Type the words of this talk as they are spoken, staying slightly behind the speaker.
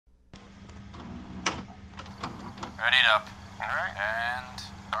Readied up. Alright. And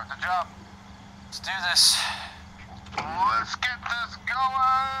Start the job. let's do this. Let's get this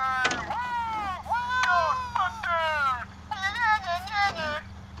going! Woo! Ghostbusters!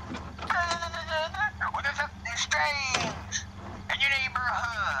 Well, there's something strange in your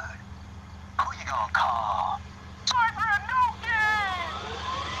neighborhood. Who you gonna call? Cybren, Nuggies!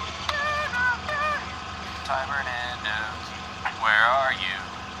 Cybren and Nuggies. Where are you?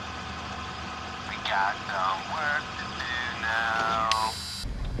 We got some work to do now.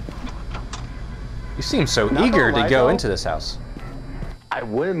 You seem so Not eager gonna to lie, go though. into this house. I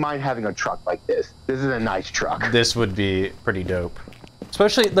wouldn't mind having a truck like this. This is a nice truck. This would be pretty dope.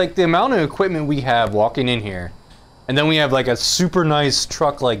 Especially like the amount of equipment we have walking in here. And then we have like a super nice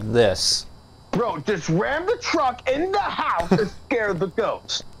truck like this. Bro, just ram the truck in the house and scare the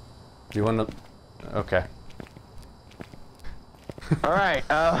ghost. Do you want to? Okay. All right.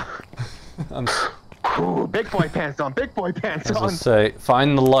 I'm, Ooh, big boy pants on. Big boy pants as I on. say,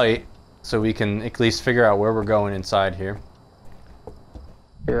 find the light so we can at least figure out where we're going inside here.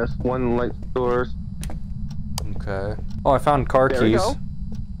 Yes, one light source. Okay. Oh, I found car There we keys. go.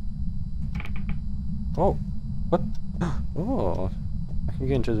 Oh, what? Oh, I can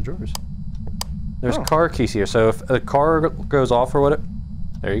get into the drawers. There's Oh. car keys here, so if a car goes off or what?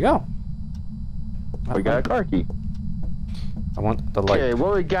 There you go. We got a car key. I want the light. Okay,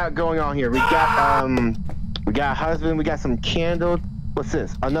 what we got going on here? We got a husband. We got some candles. What's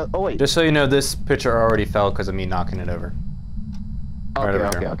this? Another. Oh wait. Just so you know, this picture already fell because of me knocking it over. Okay, right over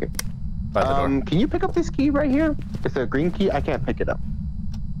okay, here. okay. By the door. Can you pick up this key right here? It's a green key. I can't pick it up.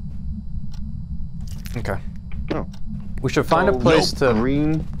 Okay. Oh. We should find a place to.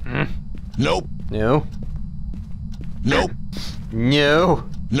 Green. Nope. No. Nope. No.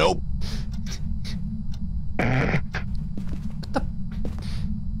 Nope.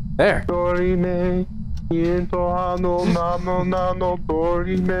 There. Dorime.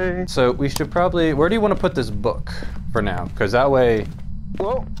 So we should probably. Where do you want to put this book for now? Because that way.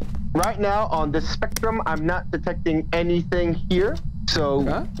 Well, right now on this spectrum, I'm not detecting anything here. So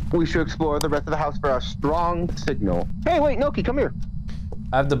Okay. we should explore the rest of the house for a strong signal. Hey, wait, Noki, come here.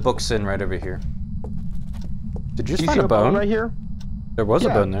 I have the books in right over here. Did you just You find see a bone? right here? There was a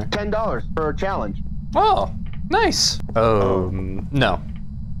bone there. $10 for a challenge. Oh, nice. Oh, no.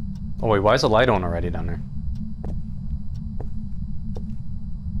 Oh wait, why is the light on already down there?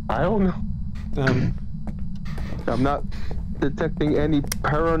 I don't know. I'm not detecting any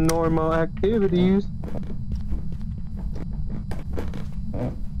paranormal activities.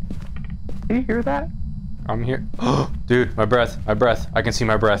 Do you hear that? I'm here. Dude, my breath. My breath. I can see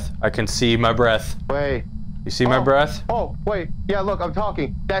my breath. I can see my breath. Wait. You see my breath? Oh, wait. Yeah, look, I'm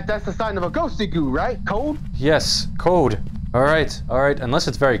talking. That's the sign of a ghosty goo, right? Cold? Yes, cold. All right, all right. Unless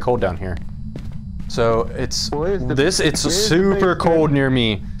it's very cold down here. So it's it's super cold near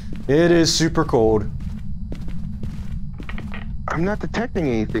me. It is super cold. I'm not detecting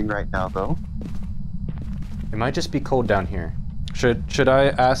anything right now, though. It might just be cold down here. Should I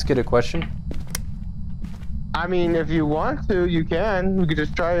ask it a question? I mean, if you want to, you can. We could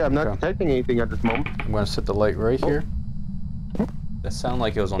just try it. I'm not detecting anything at this moment. I'm gonna set the light right here. That sounded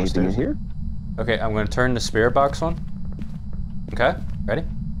like it was on the Anything in stairs. here? Okay, I'm gonna turn the spirit box on. Okay, ready?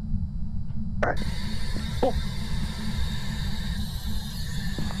 Alright. Oh.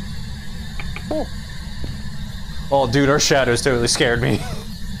 Oh. Oh, dude, our shadows totally scared me.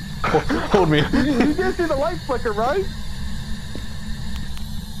 Hold me. You did see the light flicker, right?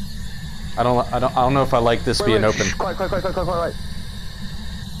 I don't know if I like this being open. Shh, quiet.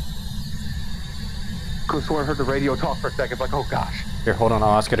 Could've sworn I heard the radio talk for a second. Like, oh gosh. Here, hold on.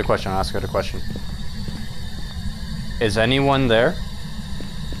 I'll ask it a question. Is anyone there?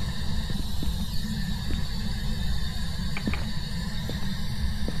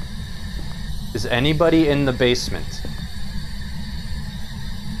 Is anybody in the basement?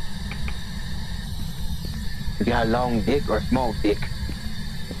 You got a long dick or a small dick?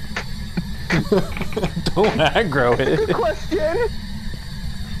 Don't aggro Good it. question.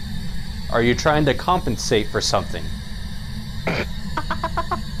 Are you trying to compensate for something?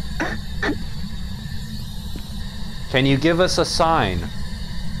 Can you give us a sign?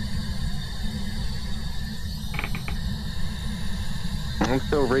 I'm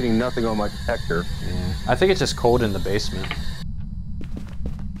still reading nothing on my detector. Yeah. I think it's just cold in the basement.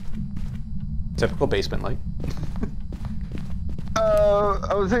 Typical basement light.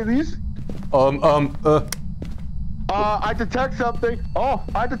 I was saying these. I detect something. Oh,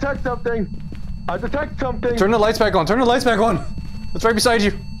 I detect something. I detect something. Turn the lights back on. Turn the lights back on. It's right beside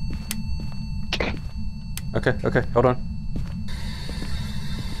you. Okay, hold on.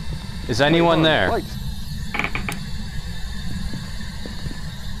 Is anyone there? Lights.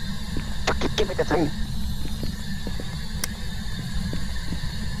 Give me the thing.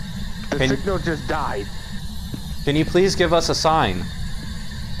 The signal just died. Can you please give us a sign?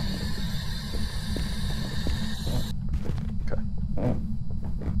 Okay.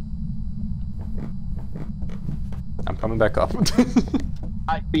 I'm coming back up.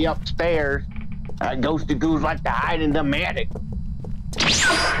 I'd be upstairs. Ghosty dudes like to hide in the attic.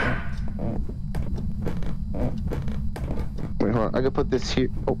 Wait, hold on. I can put this here.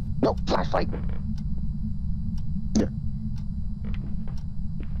 Oh, no, flashlight. Yeah.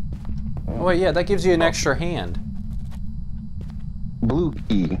 Oh, wait, yeah, that gives you an extra hand. Blue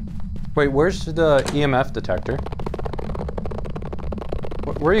key. Wait, where's the EMF detector?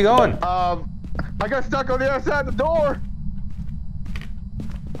 Where are you going? I got stuck on the other side of the door.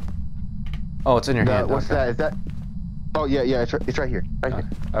 Oh, it's in your hand. What's okay. that? Is that? Oh, yeah, it's right here. Right here.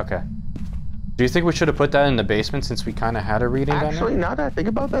 Okay. Do you think we should have put that in the basement since we kind of had a reading down there? Actually, now that I think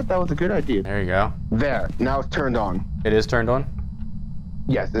about that, that was a good idea. There you go. There. Now it's turned on. It is turned on?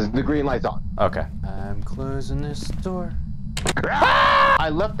 Yes, the green light's on. Okay. I'm closing this door. I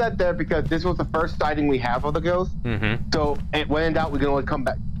left that there because this was the first sighting we have of the ghost. Mm-hmm. So when in doubt, we can only come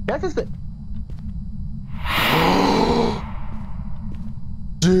back. That's just it.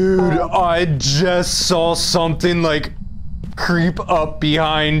 Dude, I just saw something like creep up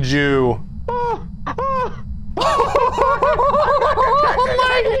behind you.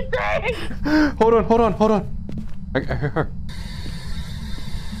 Hold on. I heard her.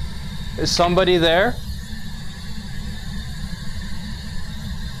 Is somebody there?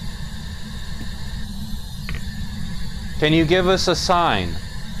 Can you give us a sign?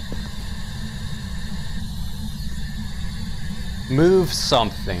 Move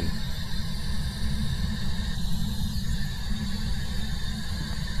something.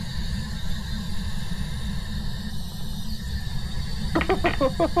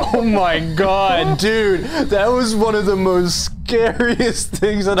 Oh my god, dude, that was one of the most scariest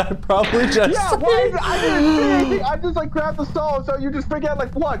things that I probably just seen. I didn't see anything. I just like grabbed the stall, so you just freak out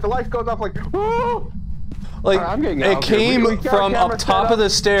like what? The light goes off like, whoa! Like, right, it came from up top of the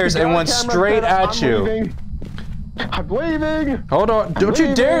stairs and went straight at you. I'm leaving. Hold on, don't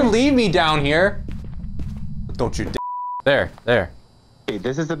you dare leave me down here. Don't you dare. There. Okay,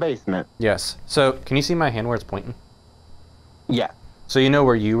 this is the basement. Yes. So, can you see my hand where it's pointing? Yeah. So you know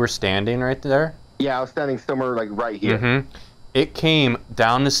where you were standing right there? Yeah, I was standing somewhere like right here. Mm-hmm. It came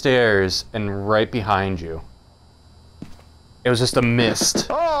down the stairs and right behind you. It was just a mist.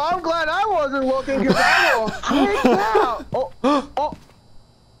 Oh, I'm glad I wasn't looking because I will freak out. Oh.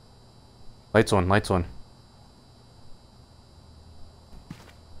 Lights on.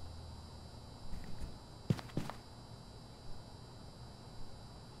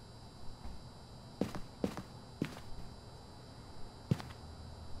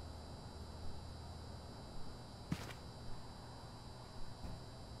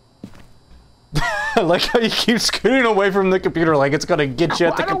 I like how you keep scooting away from the computer like it's gonna get you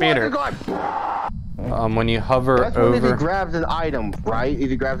at the computer. When you hover That's over... when if he grabs an item, right? If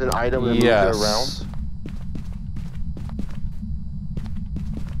he grabs an item and moves it around.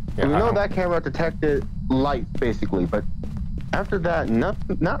 Yeah, we know that camera detected light, basically, but after that, not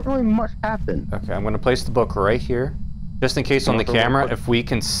really much happened. Okay, I'm gonna place the book right here. Just in case on the camera, if we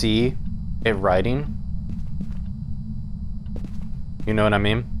can see it writing. You know what I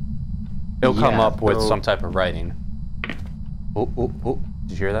mean? It'll come up with some type of writing. Oh.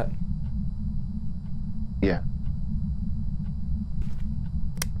 Did you hear that? Yeah.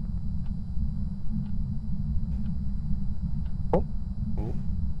 Oh.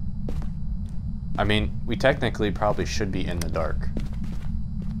 I mean, we technically probably should be in the dark.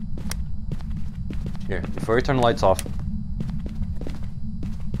 Here, before you turn the lights off.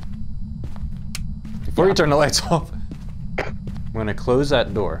 Before you turn the lights off, I'm gonna close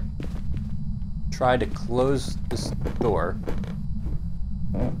that door. Try to close this door.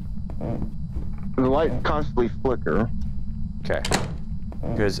 The light constantly flicker. Okay.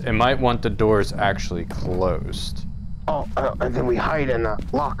 Because it might want the doors actually closed. Oh, and then we hide in a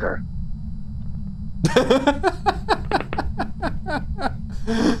locker.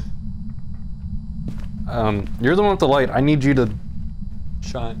 You're the one with the light. I need you to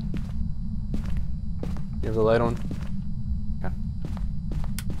shine. You have the light on? Okay.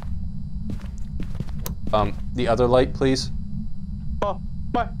 The other light, please. Oh,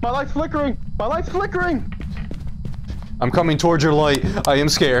 my light's flickering! My light's flickering! I'm coming towards your light. I am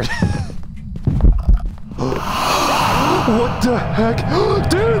scared. What the heck?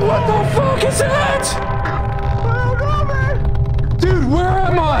 Dude, what the fuck is that? I don't know, man! Dude, where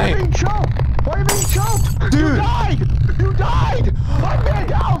am I? Why are you being choked? Why are you being choked? Dude! You died! You died! I'm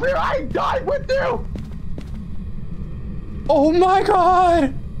getting out of here! I died with Oh my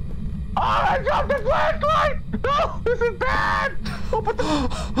god! Oh, I dropped the flashlight! No, this is bad! Oh, but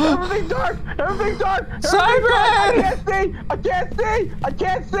everything's dark! Everything's dark! Cybren! I can't see! I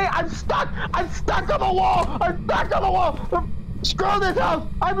can't see! I'm stuck! I'm stuck on the wall! I'm stuck on the wall! Screw this house!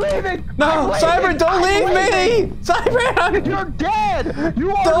 I'm leaving! No, Cybren, don't leave me! Cybren! You're dead!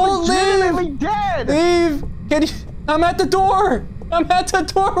 You are Don't legitimately leave! dead! Leave! Can you? I'm at the door! I'm at the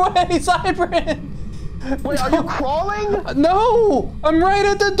doorway, Cybren! Wait, are you crawling? No! I'm right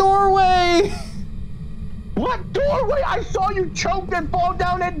at the doorway! What doorway? I saw you choke and fall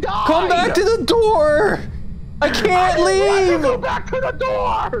down and die! Come back to the door! I can't leave! Go back to the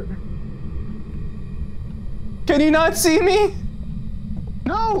door! Can you not see me?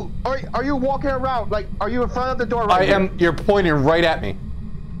 No! Are you walking around? Like, are you in front of the door right I am. You're pointing right at me.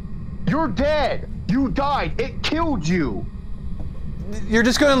 You're dead! You died! It killed you! You're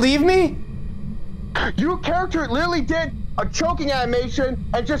just gonna leave me? Your character literally did a choking animation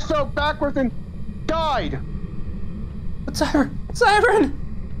and just fell backwards and died! But Cybren!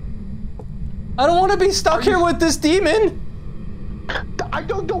 I don't want to be stuck here with this demon! I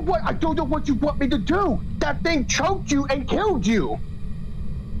don't know what you want me to do! That thing choked you and killed you!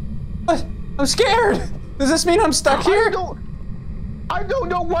 But I'm scared! Does this mean I'm stuck here? I don't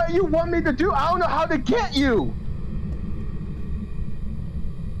know what you want me to do! I don't know how to get you!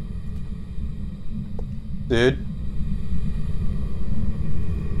 Dude.